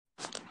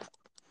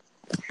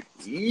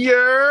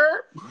Yeah.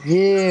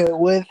 Yeah,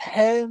 what's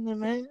happening,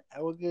 man?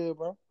 That was good,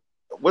 bro.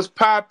 What's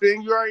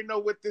popping? You already know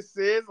what this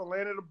is.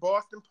 Atlanta to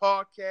Boston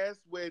podcast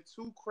where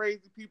two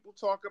crazy people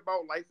talk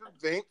about life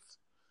events.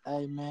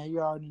 Hey, man,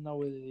 you already know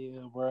what it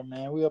is, bro,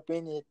 man. We up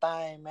in this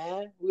thing,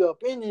 man. We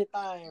up in this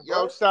thing, Yo,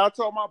 bro. shout out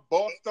to all my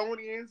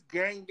Bostonians,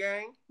 gang.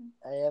 Hey,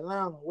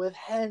 Atlanta, what's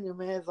happening,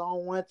 man? It's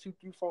on 1, 2,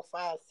 3, 4,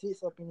 5,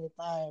 6 up in this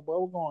thing,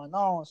 bro. What's going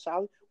on,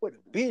 Charlie? What the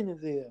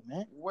business is,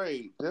 man?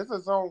 Wait, this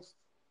is zone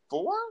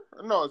 4?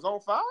 No, it's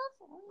zone 5?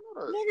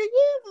 Nigga,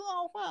 yeah, it's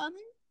on 5,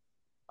 nigga.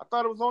 I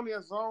thought it was only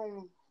a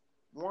zone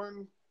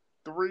 1,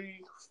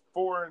 3,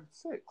 4, and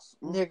 6.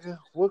 Nigga,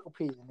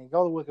 Wikipedia, nigga.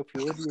 Go to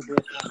Wikipedia. It'll be your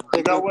best friend.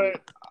 You know what?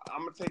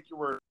 I'm gonna take your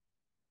word.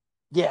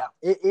 Yeah,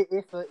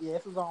 it's a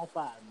zone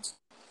 5, nigga.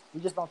 We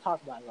just don't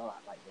talk about it a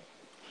lot like that.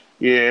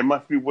 Yeah, it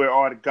must be where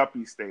all the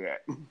guppies stay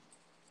at.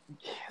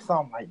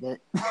 Something like that.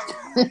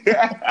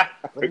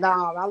 But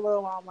nah, I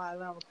love all my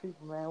Atlanta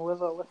people, man.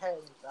 What's up? What's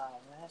happening,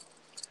 y'all, man?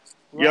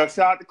 Yo,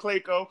 shout out to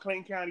Clayco,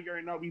 Clayton County. You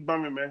already know we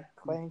bumming, man.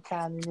 Clayton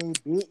County,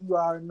 bitch. You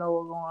already know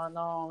what's going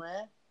on,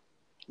 man.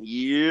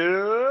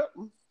 Yeah.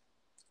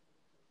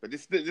 But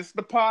this is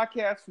the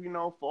podcast,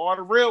 for all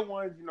the real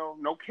ones,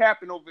 no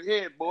capping over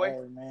here, boy.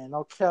 Hey, man,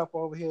 no cap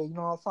over here. You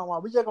know what I'm talking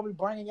about? We just gonna be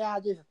bringing y'all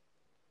just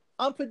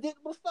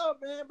unpredictable stuff,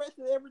 man.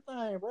 Basically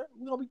everything, bro.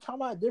 We gonna be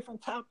talking about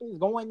different topics,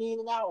 going in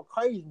and out of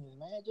craziness,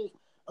 man. Just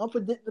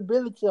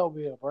unpredictability over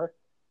here, bro.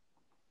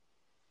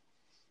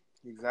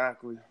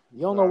 Exactly.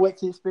 You don't know what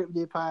to expect with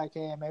this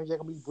podcast, man. We're just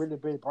gonna be really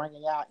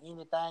bringing y'all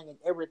anything and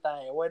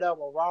everything,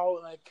 whatever, raw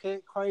and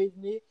cut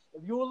craziness.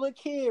 If you a little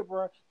kid,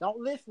 bro,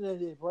 don't listen to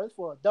this, bro. It's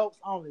for adults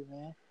only,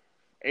 man.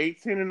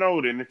 18 and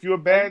older. And if you're a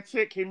bad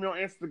chick, hit me on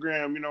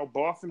Instagram,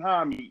 Boston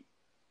Hami.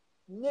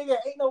 Nigga,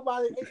 ain't no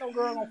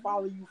girl gonna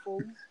follow you,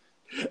 fool.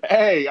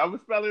 Hey, I will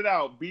spell it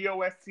out.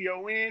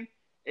 BOSTON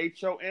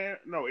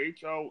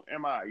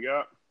HOMI.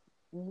 Yup.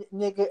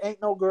 Nigga,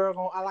 ain't no girl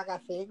gonna, like I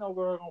said, ain't no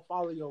girl gonna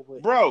follow your way.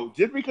 Bro,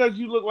 just because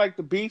you look like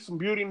the Beast from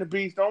Beauty and the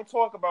Beast, don't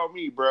talk about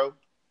me, bro.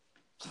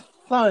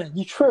 Son,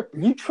 you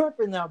tripping. You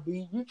tripping now,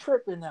 B. You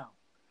tripping now.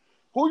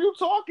 Who you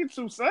talking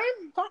to, son?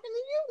 Talking to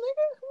you,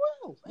 nigga. Who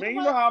else? Man,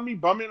 you know how me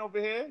bumming over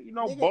here?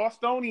 Nigga,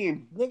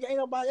 Bostonian. Nigga, ain't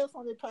nobody else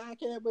on this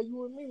podcast but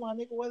you and me, my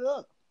nigga. What's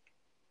up?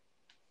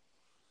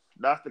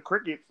 That's the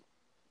crickets.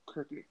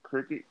 Cricket.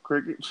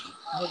 Nigga,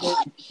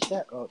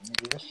 shut up,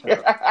 nigga.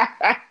 Shut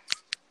up.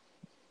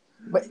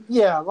 But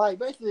yeah, like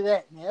basically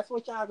that, man. That's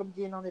what y'all gonna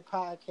be getting on this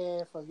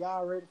podcast. So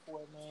y'all ready for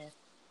it, man.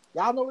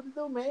 Y'all know what to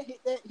do, man.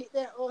 Hit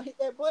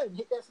that button.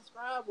 Hit that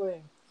subscribe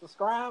button.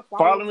 Subscribe.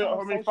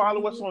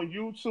 Follow us on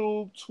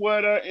YouTube,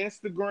 Twitter,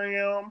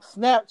 Instagram,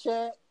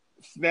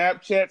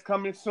 Snapchat's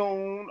coming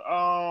soon.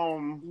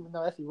 Even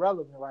though that's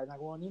irrelevant right now,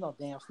 going,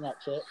 damn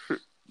Snapchat.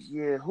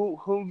 Yeah,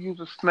 who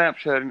uses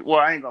Snapchat? Well,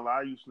 I ain't gonna lie,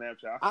 I use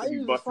Snapchat. I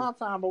use it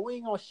sometimes, but we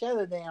ain't gonna share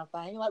the damn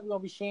thing. Ain't like we gonna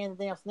be sharing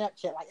the damn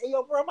Snapchat. Like, hey,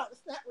 yo, bro, I'm about to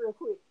snap real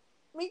quick.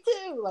 Me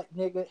too. Like,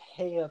 nigga,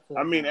 hell to.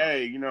 I mean,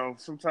 hey,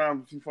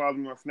 sometimes if you follow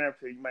me on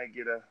Snapchat, you might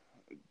get an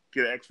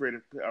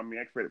X-rated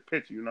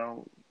picture,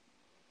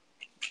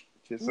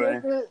 Just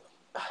saying. Nigga,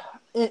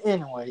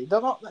 anyway,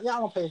 y'all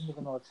don't pay this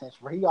nigga no attention,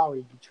 bro. He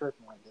already be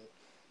tripping like that.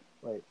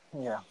 Like,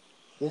 yeah,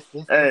 this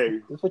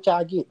what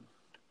y'all getting.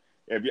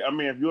 If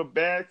you're a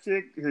bad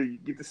chick, you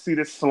get to see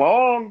the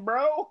slong,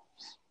 bro.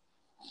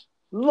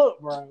 Look,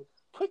 bro,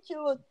 put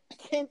your little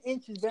 10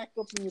 inches back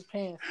up in your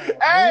pants.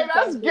 Hey,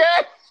 that's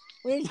gay.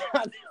 We ain't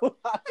trying to do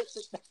all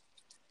that.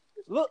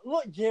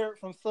 Look, Jared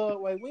from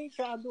Subway. We ain't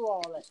trying to do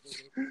all that,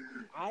 nigga.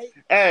 Right?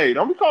 Hey,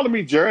 don't be calling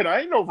me Jared. I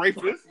ain't no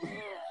rapist.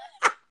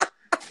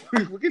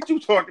 What you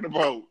talking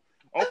about?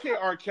 Okay,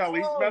 R.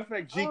 Kelly. Matter of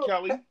fact, G.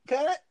 Kelly.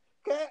 Cut.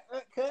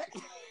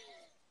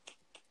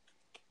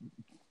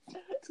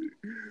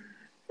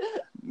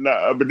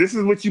 Nah, but this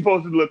is what you're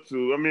supposed to look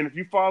to. I mean, if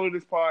you follow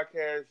this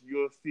podcast,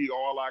 you'll see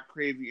all our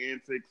crazy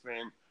antics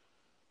and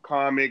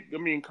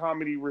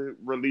comedy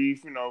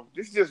relief.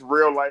 This is just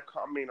real life. A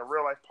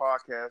real life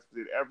podcast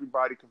that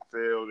everybody can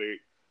feel. That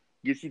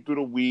gets you through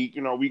the week.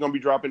 We're gonna be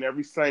dropping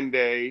every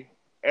single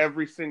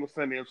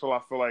Sunday until I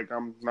feel like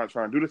I'm not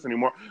trying to do this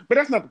anymore. But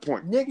that's not the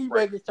point. Nigga, you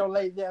better get your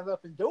lazy ass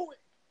up and do it.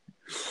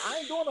 I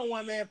ain't doing a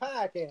one-man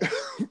podcast.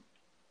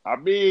 I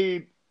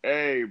mean,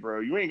 hey, bro,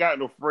 you ain't got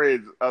no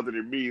friends other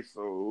than me,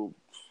 so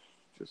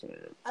just saying.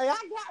 Hey,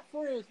 I got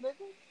friends,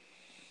 nigga.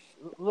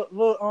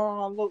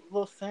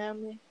 Little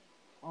Sammy.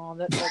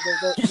 That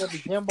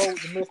Jimbo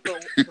with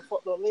the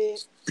fucked up leg.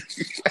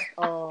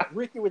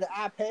 Ricky with the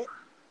iPad.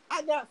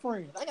 I got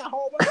friends. I got a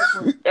whole bunch of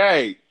friends.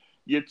 Hey,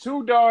 your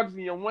 2 dogs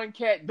and your 1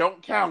 cat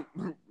don't count.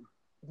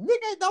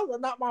 Nigga, those are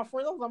not my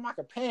friends. Those are my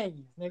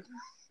companions, nigga.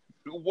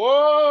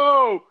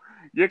 Whoa!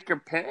 Your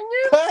companions?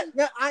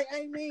 No, I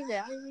ain't mean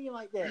that. I ain't mean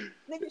like that.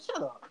 Nigga,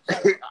 shut up.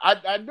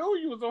 I knew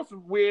you was on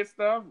some weird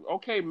stuff.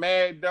 Okay,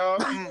 Mad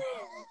Dog.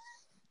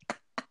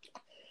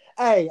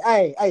 Hey,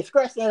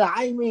 scratch that out.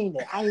 I ain't mean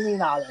that. I ain't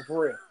mean all that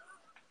for real.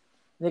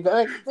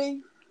 Nigga,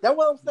 see? That's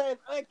what I'm saying.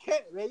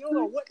 Uncut, man. You don't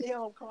know what the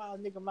hell I'm coming out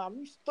of nigga mouth.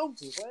 You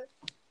stupid,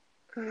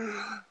 man.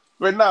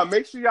 But nah,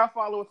 make sure y'all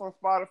follow us on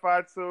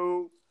Spotify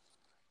too.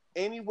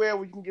 anywhere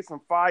we can get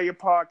some fire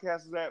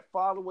podcasters at,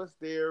 follow us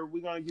there.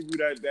 We're gonna give you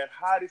that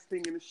hottest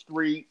thing in the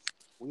streets,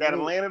 that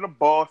Atlanta to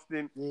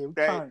Boston,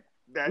 that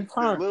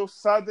the little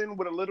southern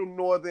with a little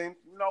northern.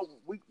 You know,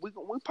 we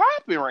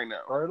popping right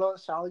now. Word up,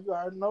 Charlie, you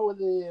already know what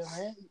it is,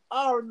 man. You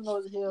already know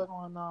what the hell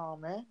going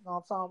on, man. You know what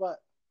I'm talking about?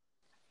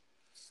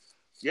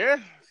 Yeah,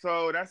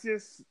 so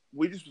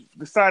we just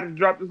decided to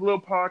drop this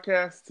little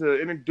podcast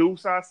to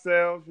introduce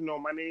ourselves. You know,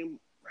 my name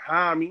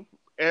Hami.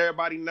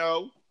 Everybody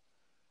know.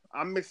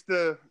 I'm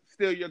Mr.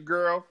 Steal Your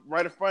Girl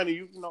right in front of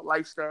you,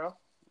 lifestyle.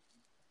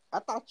 I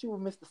thought you were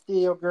Mr. Steal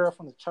Your Girl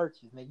from the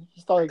churches, nigga.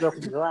 You stole your girl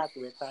from the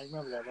drive-thru at time. You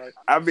remember that, right?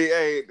 I mean,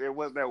 hey, there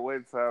was that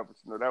one time,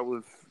 but that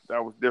was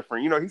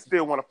different. He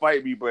still want to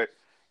fight me, but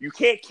you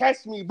can't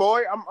catch me,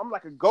 boy. I'm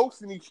like a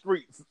ghost in these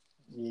streets.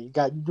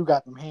 Yeah, you do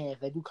got them hands.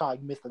 They do call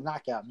you Mr.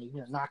 Knockout, nigga.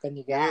 You knock a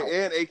nigga out.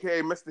 And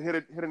AKA Mr. Hit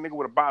a nigga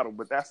with a bottle,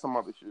 but that's some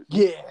other shit.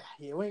 Yeah,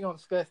 we ain't gonna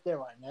discuss that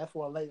right now. That's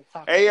for a later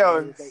topic. Hey,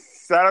 yo,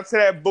 shout out to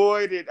that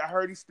boy that I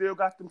heard he still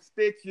got them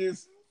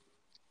stitches.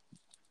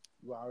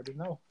 You already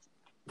know.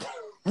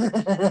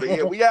 But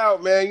yeah, we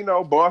out, man.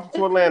 Boston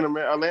to Atlanta,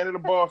 man. Atlanta to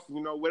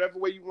Boston. Whatever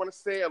way you want to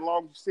say it, as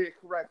long as you say it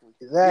correctly.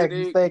 Exactly.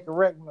 You say it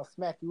correctly, I'm gonna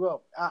smack you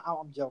up.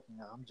 I'm joking.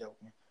 I'm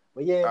joking.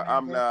 But yeah,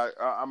 I'm not.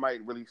 I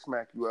might really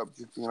smack you up,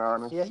 just being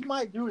honest. Yeah, he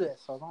might do that,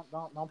 so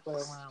don't play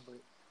around with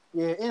it.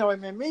 Yeah. Anyway,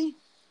 man, me,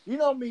 you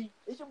know me.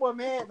 It's your boy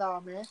Mad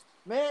Dog, man.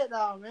 Mad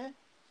Dog, man.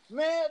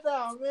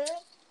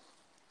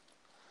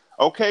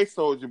 Okay,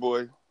 Soldier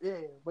Boy. Yeah,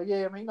 but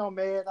yeah, man,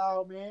 Mad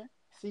Dog, man.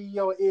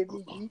 CEO of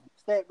LBG,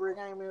 Stat Brick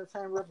Game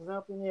Entertainment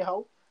representing your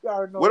hoe. You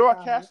already know. What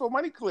about Cash for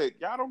Money Click?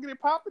 Y'all don't get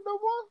it popping no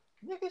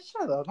more? Nigga,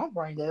 shut up. Don't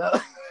bring that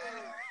up.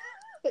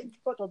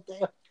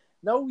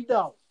 No, we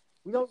don't.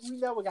 We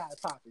never got it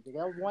popping.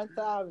 That was one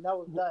time and that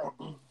was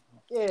done.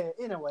 Yeah,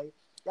 anyway.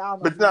 Y'all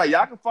know. But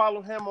y'all can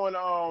follow him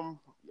on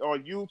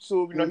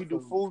YouTube. He do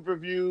food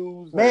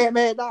reviews.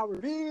 Mad Dog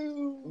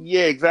Reviews.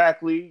 Yeah,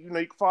 exactly. You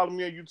can follow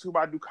me on YouTube.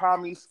 I do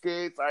comedy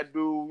skits. I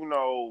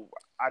do,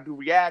 I do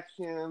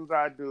reactions.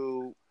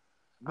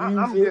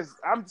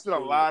 I'm just in a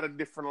lot of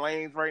different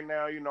lanes right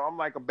now. I'm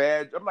like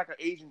an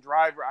Asian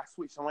driver. I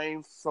switch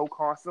lanes so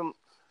constant,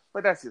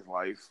 but that's just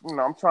life.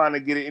 I'm trying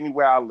to get it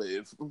anywhere I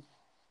live.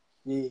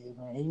 Yeah,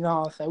 man. You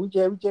know what I'm saying? We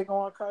just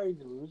going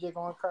crazy. We just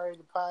going crazy.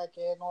 The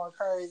podcast going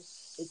crazy.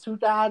 It's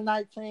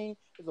 2019.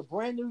 It's a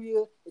brand new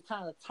year. It's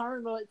time to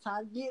turn up. It's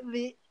time to get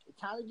lit.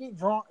 It's time to get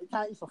drunk. It's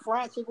time to eat some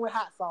fried chicken with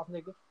hot sauce,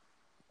 nigga,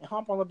 and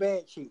hump on the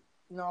bed sheet.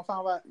 You know what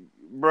I'm talking about?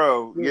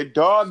 Bro, yeah. Your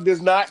dog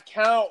does not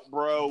count,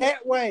 bro.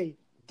 That way,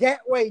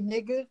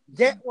 nigga.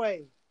 That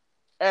way.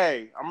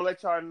 Hey, I'm gonna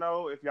let y'all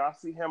know if y'all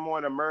see him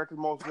on America's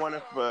Most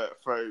Wanted for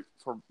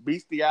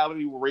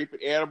bestiality with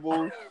raping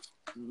animals.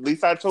 At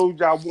least I told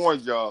y'all, I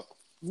warned y'all.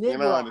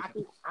 Nigga,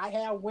 I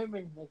have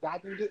women, nigga. I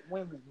can get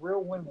women,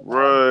 real women.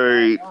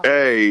 Right.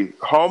 Hey,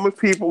 homeless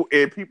people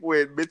and people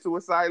in mental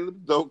asylums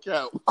don't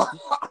count.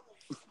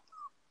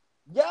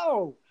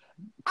 Yo,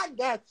 I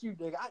got you,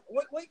 nigga.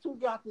 Wait till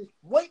we got this.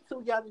 Wait till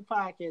we got this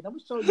podcast. Let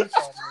me show you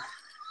something.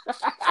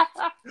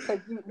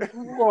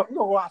 We're gonna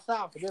go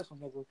outside for this one,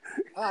 nigga.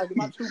 All right, get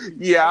my 2 piece.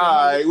 Yeah,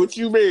 all right. What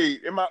you mean?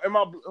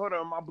 Hold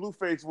on, my blue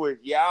face voice.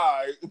 Yeah,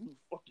 all right.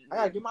 I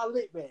gotta get my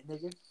lit back,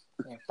 nigga.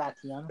 And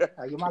Tatiana, I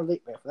gotta get my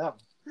lit back for that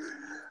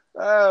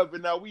one.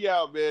 But now we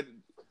out,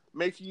 man.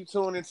 Make sure you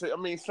tune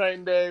into.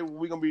 Same day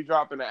we're gonna be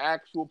dropping the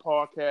actual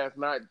podcast,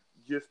 not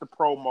just the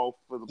promo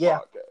for the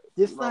podcast.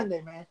 This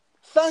Sunday, man.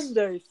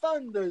 Sunday.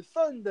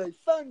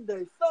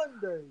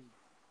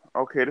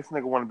 Okay, this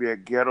nigga want to be a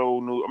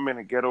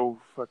ghetto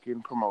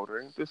fucking promoter.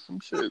 Ain't this some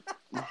shit?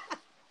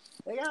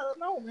 They gotta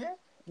know, man.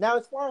 Now,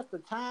 as far as the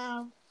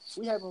time,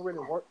 we haven't really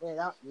worked that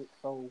out yet.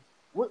 So,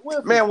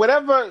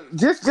 whatever.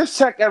 Just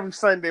check every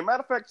Sunday. Matter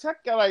of fact, check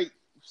like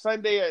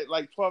Sunday at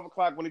like 12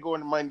 o'clock when you go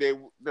into Monday.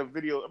 The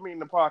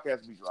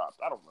podcast be dropped.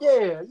 I don't know.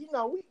 Yeah,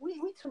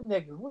 we two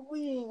niggas.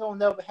 We ain't gonna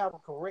never have a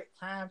correct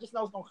time. Just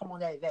know it's gonna come on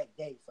that exact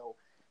day. So,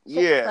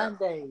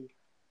 Sunday.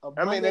 If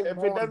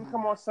it doesn't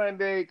come on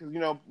Sunday, because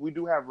we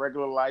do have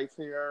regular life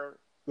here.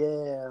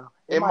 Yeah,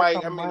 it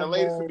might. The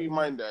latest will be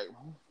Monday,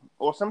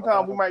 or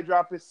sometimes we might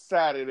drop it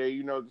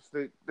Saturday. Just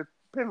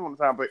depends on the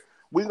time. But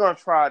we're gonna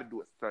try to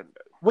do it Sunday.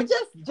 Well,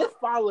 just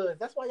follow us.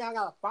 That's why y'all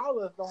gotta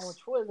follow us on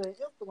Twitter and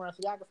Instagram, so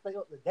y'all can stay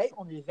up to date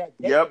on the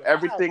exact date. Yep,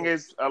 everything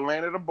is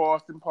Atlanta to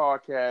Boston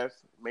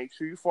podcast. Make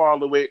sure you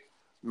follow it.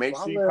 Make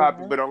sure you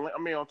copy. But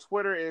on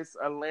Twitter, it's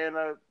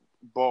Atlanta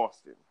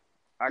Boston.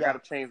 I gotta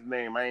change the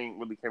name. I ain't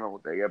really came up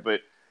with that yet,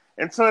 but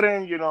until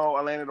then,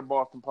 Atlanta to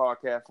Boston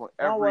podcast on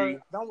every.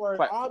 Don't worry.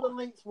 Platform. All the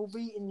links will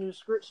be in the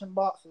description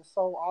box, and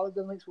so all of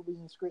the links will be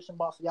in the description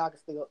box, so y'all can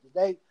stay up to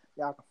date.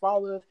 Y'all can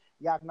follow us.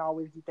 Y'all can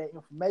always get that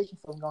information.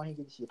 So I'm going to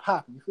get this shit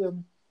popping. You feel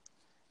me?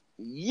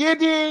 Yeah,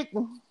 dig.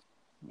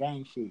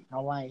 Gang shit.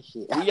 No lame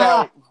shit. We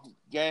out,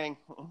 gang.